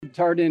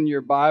turn in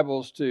your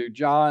Bibles to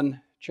John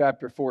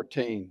chapter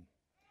 14.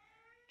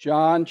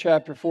 John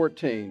chapter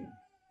 14.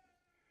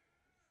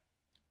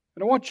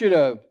 And I want you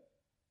to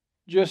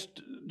just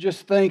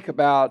think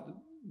about,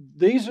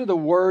 these are the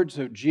words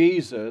of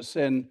Jesus,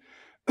 and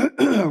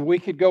we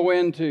could go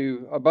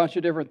into a bunch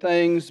of different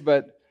things,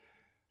 but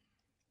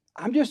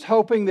I'm just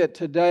hoping that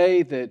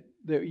today that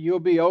you'll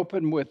be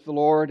open with the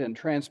Lord and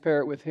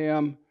transparent with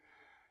Him,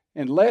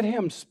 and let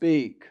Him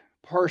speak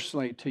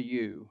personally to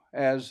you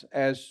as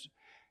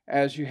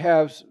you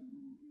have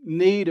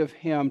need of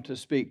Him to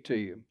speak to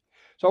you.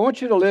 So I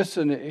want you to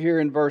listen here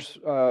in verse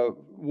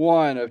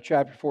 1 of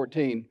chapter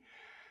 14.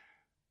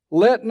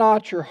 Let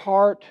not your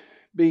heart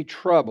be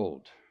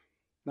troubled.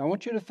 Now I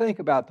want you to think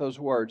about those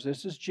words.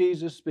 This is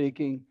Jesus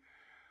speaking.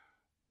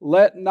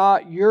 Let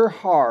not your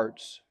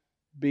hearts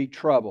be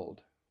troubled.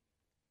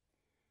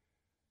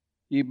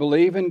 Ye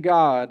believe in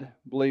God,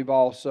 believe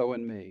also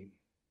in me.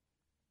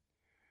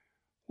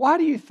 Why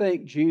do you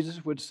think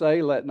Jesus would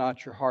say, let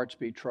not your hearts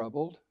be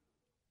troubled?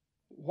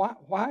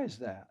 Why is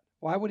that?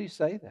 Why would He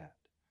say that?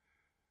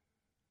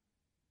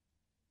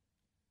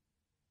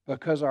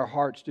 Because our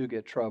hearts do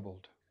get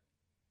troubled.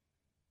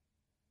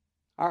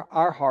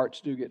 Our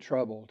hearts do get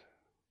troubled.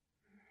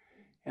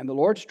 And the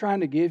Lord's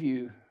trying to give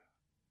you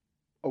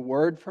a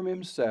word from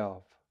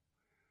Himself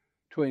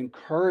to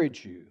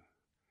encourage you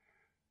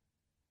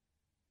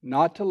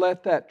not to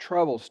let that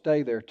trouble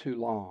stay there too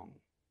long.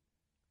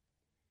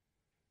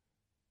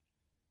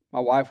 My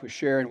wife was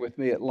sharing with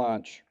me at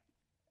lunch.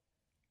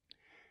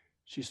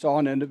 She saw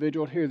an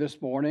individual here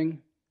this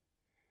morning.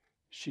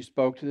 She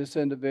spoke to this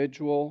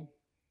individual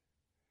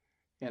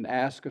and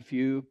asked a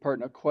few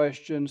pertinent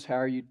questions. How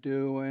are you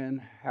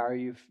doing? How are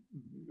you,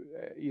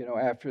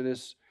 after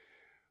this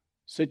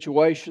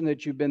situation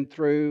that you've been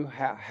through,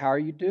 how are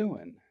you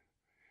doing?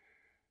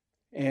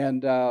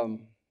 And the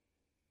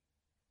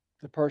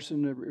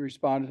person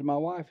responded to my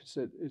wife and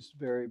said, it's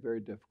very, very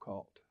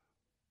difficult.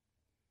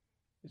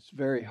 It's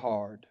very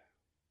hard.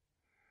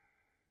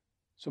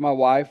 So my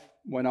wife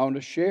went on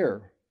to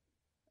share,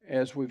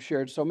 as we've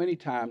shared so many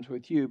times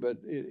with you, but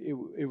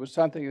it was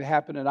something that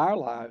happened in our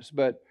lives.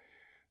 But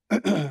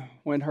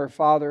when her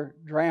father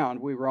drowned,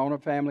 we were on a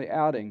family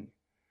outing.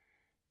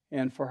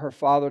 And for her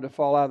father to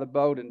fall out of the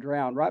boat and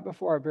drown right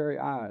before our very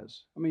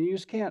eyes. I mean, you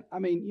just can't,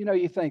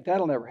 you think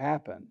that'll never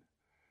happen.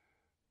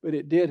 But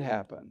it did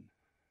happen.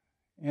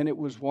 And it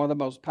was one of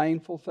the most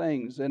painful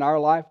things in our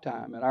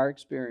lifetime, in our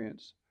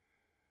experience.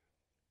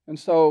 And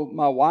so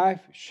my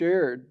wife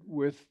shared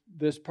with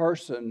this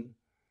person,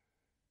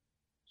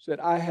 said,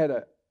 I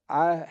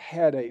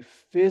had a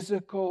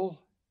physical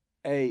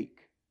ache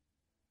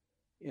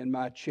in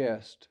my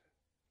chest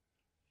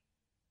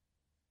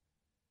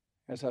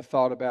as I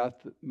thought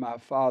about my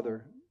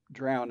father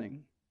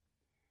drowning.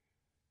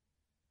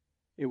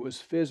 It was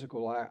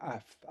physical.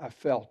 I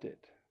felt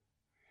it.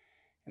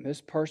 And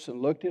this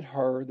person looked at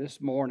her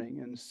this morning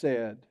and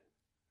said,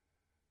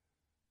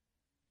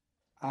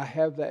 I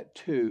have that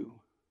too.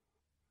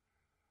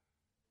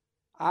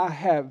 I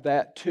have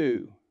that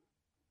too.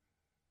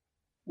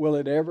 Will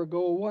it ever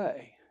go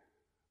away?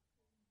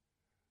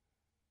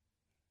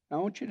 Now,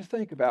 I want you to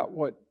think about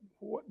what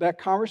that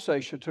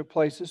conversation took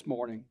place this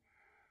morning.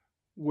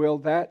 Will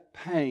that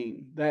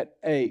pain, that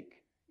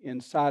ache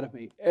inside of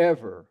me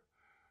ever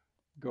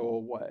go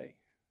away?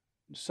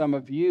 Some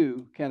of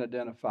you can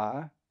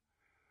identify.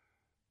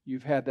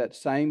 You've had that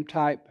same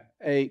type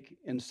ache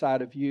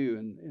inside of you,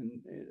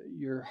 and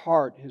your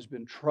heart has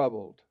been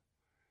troubled.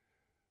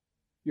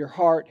 Your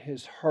heart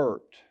has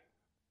hurt.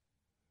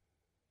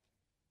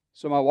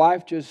 So my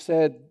wife just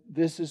said,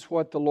 this is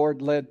what the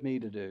Lord led me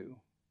to do.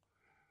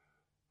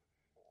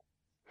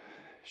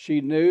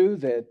 She knew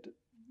that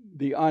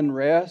the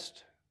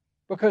unrest,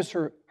 because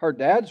her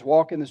dad's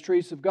walking the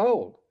streets of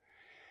gold.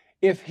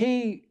 If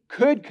he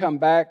could come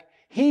back,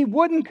 he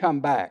wouldn't come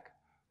back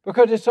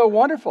because it's so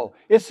wonderful.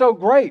 It's so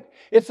great.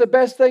 It's the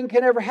best thing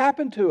can ever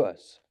happen to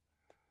us.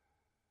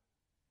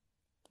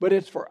 But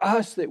it's for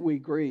us that we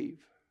grieve.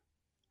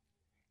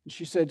 And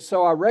she said,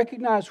 so I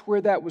recognized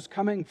where that was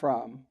coming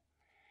from.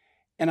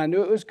 And I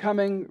knew it was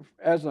coming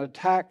as an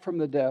attack from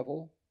the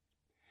devil.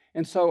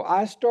 And so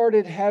I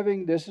started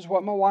having, this is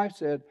what my wife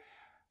said,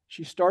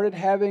 she started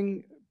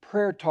having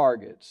prayer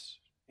targets.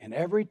 And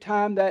every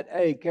time that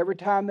ache, every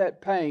time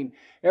that pain,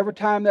 every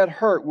time that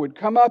hurt would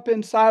come up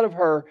inside of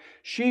her,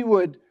 she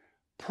would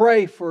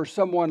pray for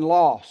someone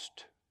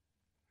lost,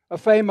 a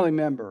family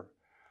member,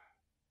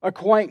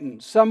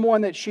 acquaintance,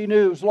 someone that she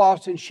knew was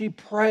lost, and she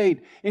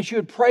prayed, and she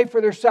would pray for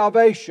their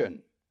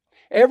salvation.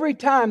 Every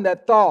time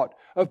that thought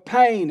of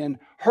pain and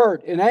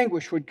hurt and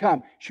anguish would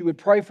come, she would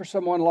pray for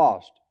someone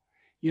lost.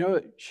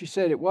 She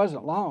said it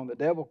wasn't long, the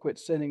devil quit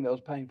sending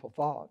those painful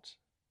thoughts.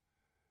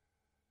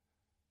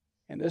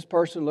 And this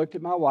person looked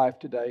at my wife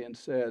today and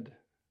said,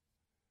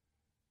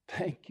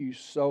 thank you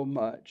so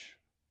much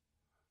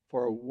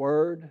for a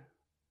word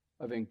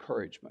of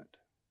encouragement,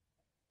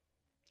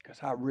 because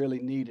I really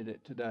needed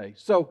it today.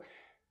 So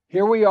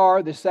here we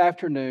are this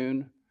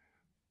afternoon,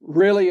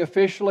 really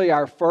officially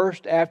our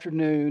first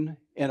afternoon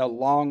in a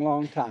long,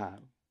 long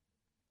time.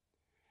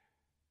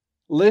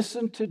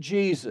 Listen to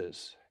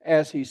Jesus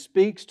as He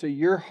speaks to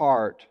your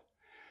heart.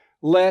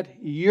 Let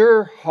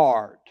your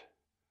heart,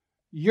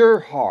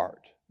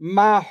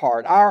 my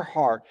heart, our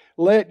heart,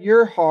 let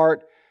your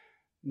heart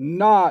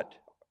not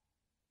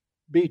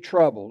be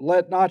troubled.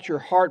 Let not your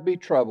heart be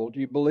troubled.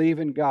 You believe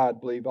in God,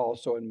 believe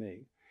also in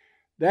me.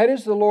 That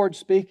is the Lord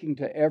speaking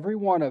to every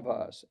one of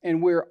us.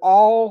 And we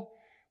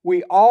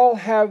all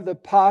have the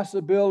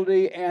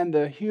possibility and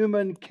the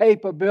human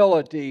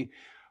capability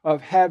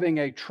of having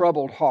a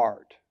troubled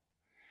heart.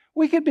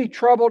 We can be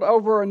troubled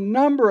over a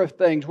number of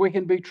things. We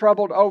can be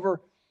troubled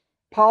over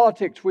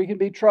politics. We can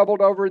be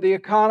troubled over the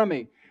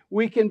economy.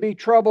 We can be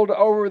troubled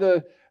over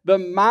the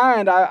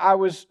mind. I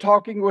was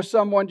talking with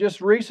someone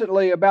just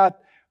recently about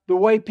the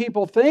way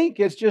people think.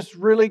 It's just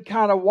really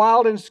kind of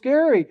wild and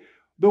scary,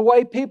 the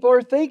way people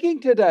are thinking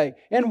today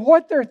and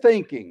what they're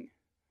thinking.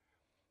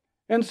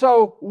 And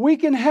so we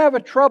can have a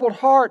troubled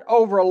heart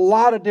over a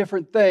lot of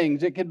different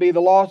things. It can be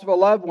the loss of a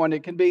loved one.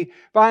 It can be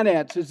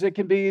finances. It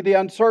can be the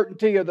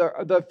uncertainty of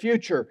the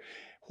future.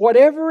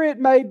 Whatever it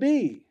may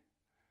be.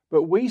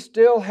 But we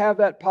still have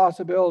that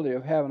possibility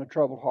of having a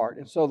troubled heart.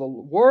 And so the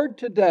word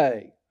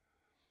today,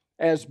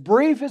 as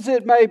brief as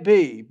it may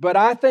be, but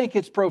I think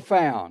it's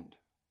profound,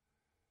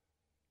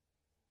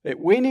 that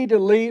we need to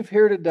leave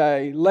here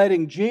today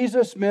letting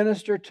Jesus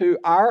minister to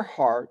our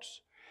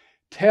hearts,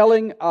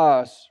 telling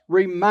us,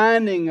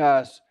 reminding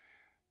us,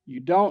 you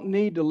don't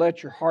need to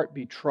let your heart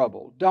be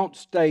troubled. Don't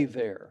stay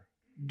there.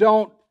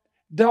 Don't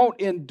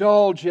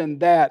indulge in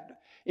that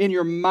in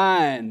your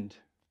mind.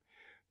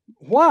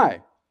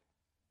 Why?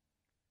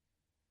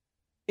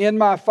 In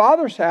my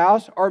Father's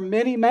house are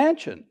many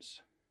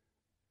mansions.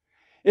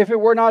 If it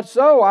were not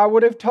so, I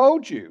would have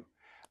told you.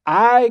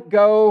 I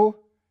go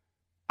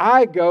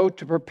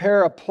to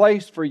prepare a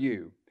place for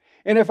you.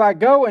 And if I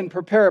go and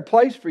prepare a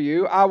place for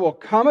you, I will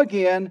come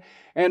again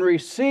and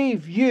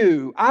receive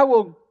you. I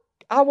will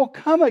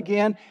come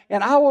again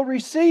and I will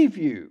receive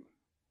you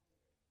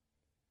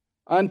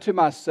unto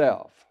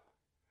myself.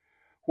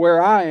 Where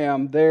I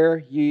am, there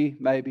ye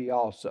may be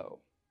also.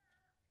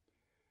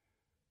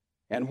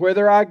 And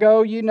whither I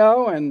go, ye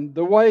know, and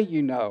the way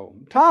you know.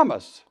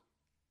 Thomas,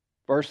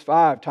 verse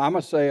 5,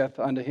 Thomas saith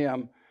unto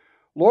him,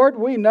 Lord,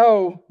 we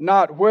know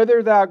not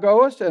whither thou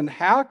goest, and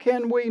how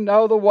can we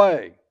know the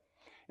way?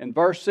 And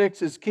verse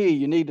 6 is key.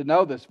 You need to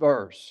know this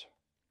verse.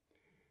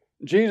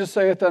 Jesus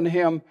saith unto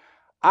him,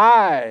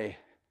 I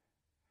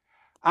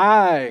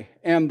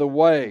am the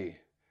way,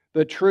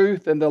 the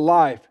truth, and the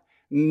life.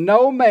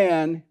 No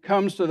man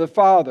comes to the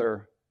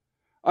Father,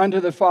 unto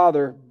the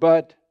Father,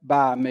 but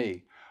by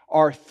me,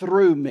 or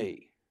through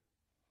me.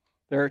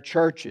 There are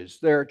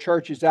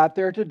churches out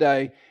there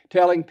today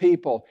telling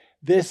people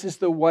this is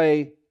the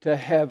way to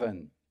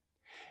heaven.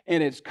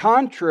 And it's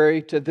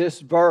contrary to this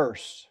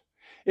verse.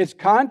 It's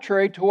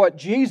contrary to what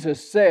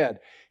Jesus said.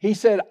 He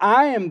said,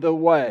 I am the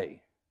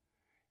way.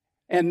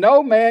 And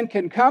no man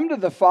can come to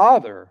the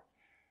Father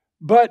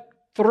but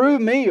through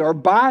me or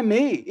by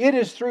me. It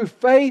is through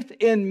faith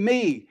in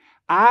me.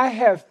 I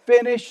have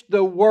finished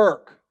the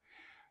work.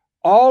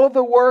 All of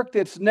the work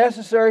that's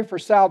necessary for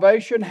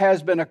salvation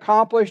has been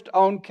accomplished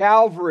on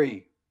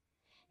Calvary.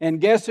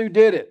 And guess who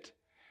did it?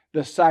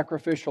 The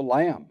sacrificial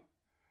lamb.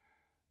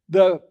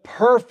 The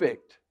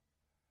perfect,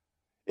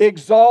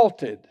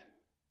 exalted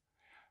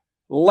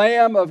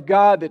Lamb of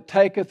God that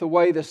taketh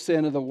away the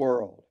sin of the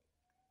world.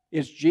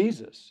 It's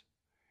Jesus.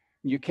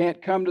 You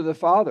can't come to the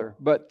Father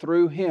but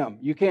through Him.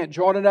 You can't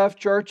join enough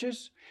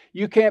churches.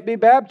 You can't be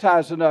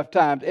baptized enough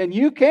times. And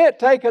you can't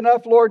take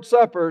enough Lord's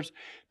Suppers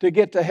to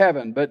get to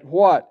heaven. But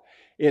what?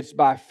 It's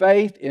by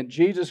faith in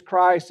Jesus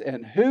Christ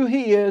and who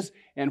He is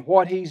and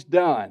what He's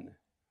done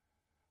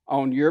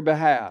on your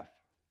behalf.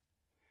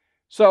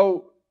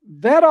 So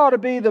that ought to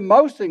be the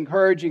most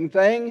encouraging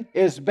thing,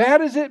 as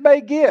bad as it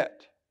may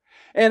get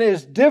and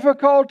as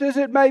difficult as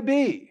it may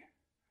be.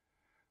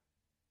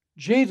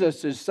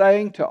 Jesus is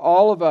saying to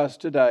all of us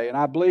today, and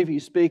I believe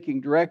He's speaking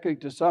directly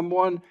to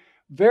someone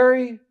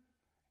very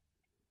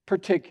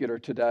particular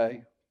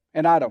today,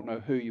 and I don't know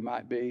who you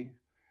might be,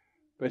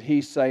 but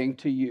He's saying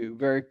to you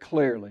very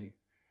clearly,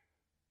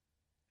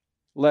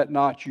 let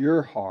not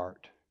your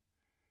heart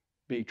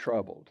be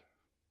troubled.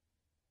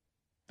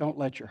 Don't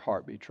let your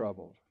heart be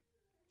troubled.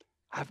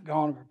 I've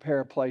gone to prepare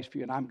a place for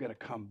you, and I'm going to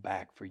come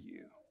back for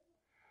you.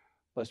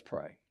 Let's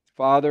pray.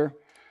 Father,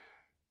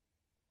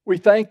 we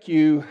thank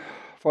You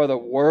for the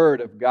Word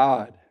of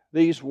God,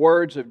 these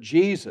words of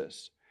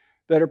Jesus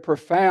that are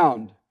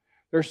profound.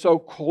 They're so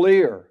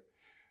clear.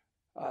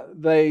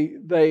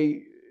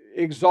 They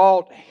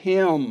exalt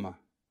Him.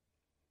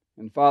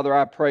 And Father,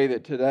 I pray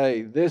that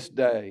today, this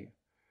day,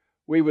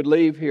 we would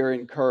leave here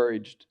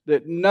encouraged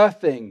that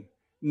nothing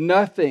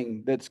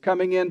that's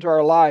coming into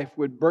our life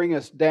would bring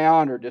us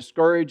down or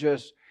discourage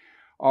us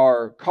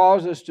or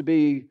cause us to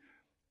be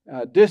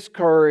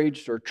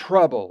discouraged or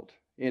troubled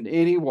in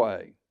any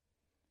way.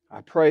 I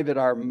pray that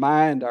our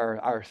mind,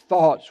 our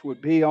thoughts would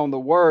be on the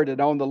Word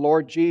and on the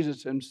Lord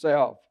Jesus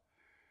Himself.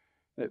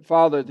 That,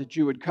 Father, that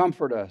You would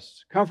comfort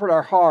us, comfort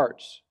our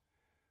hearts.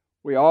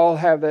 We all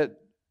have that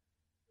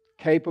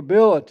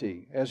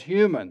capability as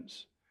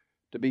humans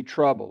to be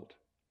troubled.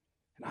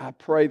 And I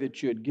pray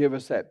that you'd give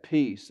us that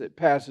peace that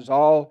passes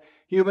all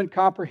human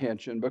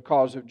comprehension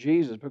because of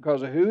Jesus,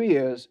 because of who He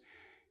is,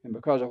 and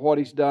because of what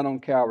He's done on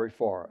Calvary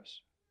for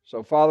us.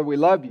 So, Father, we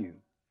love You.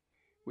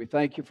 We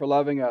thank You for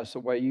loving us the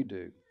way You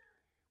do.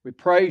 We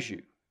praise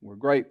You. We're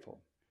grateful.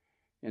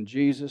 In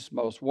Jesus'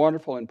 most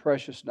wonderful and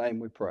precious name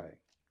we pray.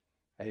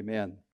 Amen.